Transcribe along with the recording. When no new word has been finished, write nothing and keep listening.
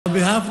On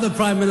behalf of the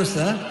Prime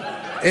Minister,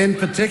 in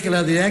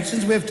particular, the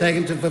actions we've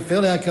taken to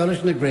fulfil our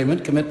coalition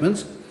agreement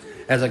commitments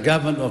as a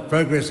government of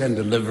progress and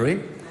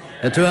delivery,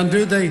 and to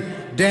undo the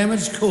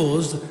damage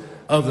caused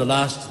over the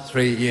last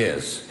 3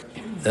 years.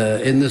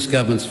 In this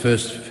government's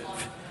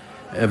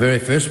very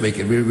first week,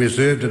 we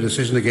reserved a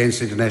decision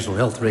against international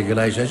health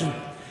regulation.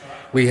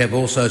 We have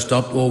also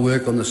stopped all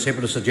work on the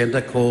separatist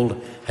agenda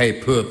called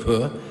Hey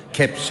Pur,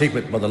 kept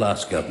secret by the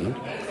last government,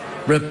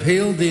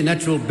 repealed the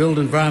Natural Build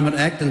Environment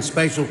Act and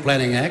Spatial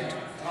Planning Act,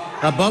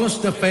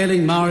 abolished the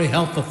failing Maori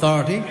Health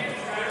Authority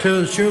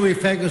to ensure we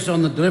focus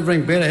on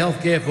delivering better health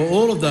care for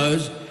all of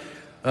those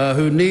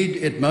who need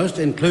it most,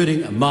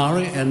 including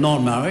Maori and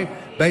non-Maori,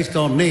 based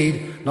on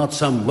need, not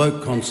some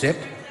woke concept.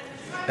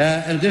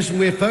 In addition,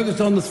 we're focused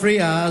on the 3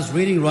 R's,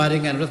 reading,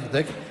 writing and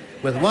arithmetic,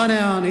 with 1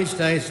 hour on each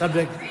day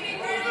subject...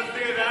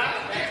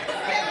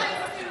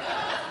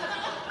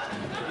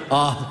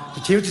 Oh,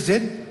 did you hear what she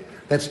said?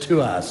 That's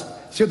 2 hours.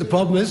 See what the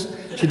problem is?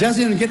 She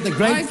doesn't even get the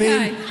great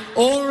feeling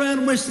all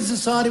around Western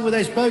society where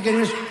they spoke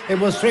English. It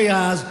was 3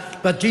 hours,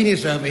 but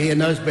genius over here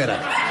knows better.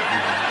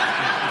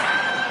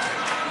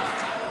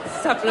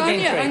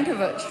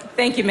 Supplementary.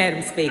 Thank you,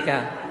 Madam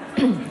Speaker.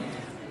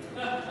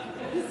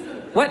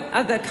 What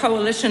other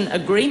coalition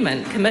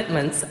agreement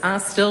commitments are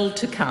still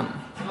to come?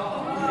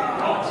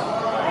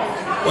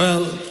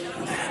 Well,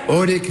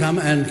 already come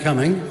and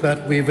coming,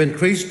 but we've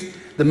increased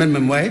the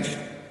minimum wage,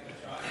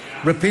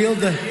 repealed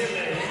the...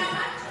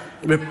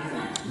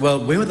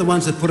 Well, we were the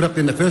ones that put it up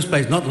in the first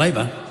place, not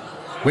Labor.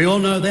 We all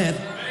know that.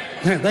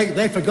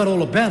 They forgot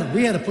all about it.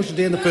 We had to push it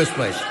there in the first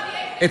place.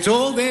 It's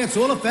all there, it's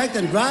all a fact,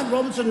 and Grant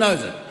Robinson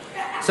knows it.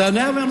 So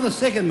now we're on to the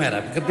second matter.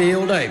 It could be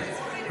all day.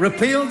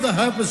 Repealed the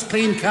hopeless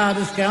clean car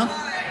discount,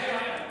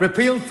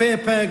 repealed fair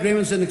pay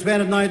agreements and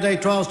expanded 90-day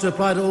trials to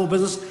apply to all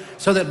business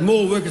so that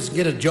more workers can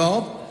get a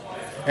job.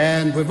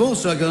 And we've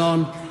also gone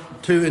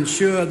on to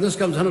ensure, this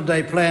comes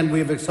 100-day plan,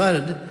 we've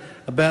excited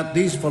about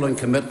these following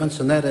commitments,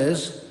 and that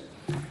is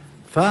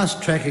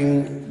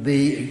fast-tracking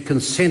the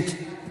consent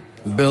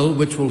bill,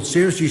 which will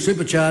seriously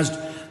supercharge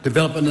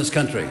development in this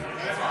country.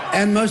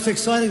 And most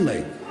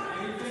excitingly,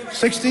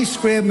 60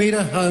 square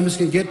metre homes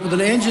can get, with an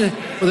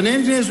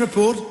engineer's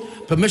report,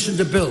 permission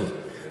to build.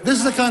 This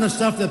is the kind of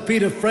stuff that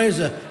Peter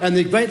Fraser and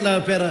the great lower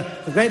part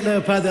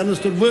that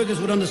understood workers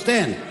would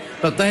understand,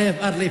 but they have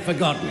utterly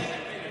forgotten.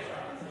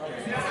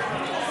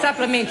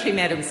 Supplementary,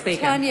 Madam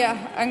Speaker.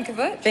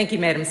 Thank you,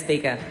 Madam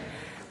Speaker.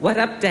 What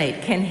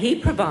update can he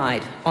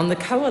provide on the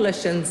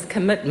Coalition's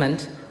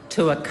commitment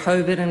to a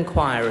COVID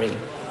inquiry?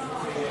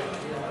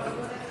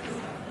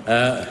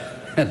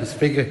 Madam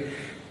Speaker,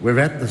 we're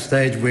at the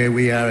stage where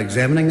we are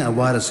examining a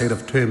wider set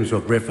of terms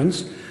of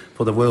reference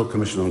for the World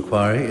Commission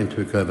inquiry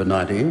into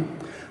COVID-19.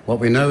 What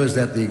we know is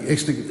that the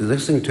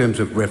existing terms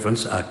of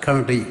reference are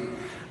currently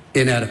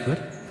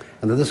inadequate,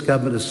 and that this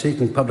government is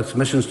seeking public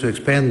submissions to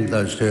expand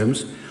those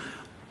terms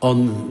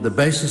on the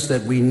basis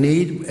that we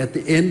need, at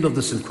the end of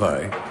this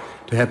inquiry,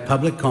 to have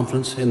public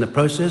confidence in the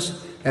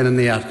process and in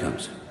the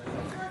outcomes.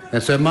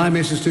 And so my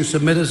message to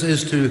submitters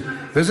is to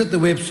visit the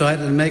website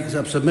and make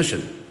a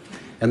submission.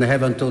 And they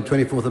have until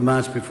 24th of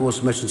March before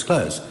submissions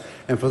close.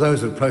 And for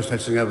those that are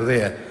protesting over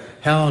there,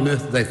 how on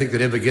earth do they think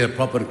they'd ever get a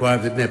proper inquiry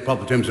if they didn't have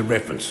proper terms of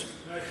reference?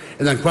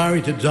 An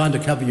inquiry designed to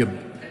cover your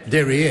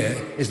derriere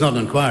is not an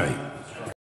inquiry.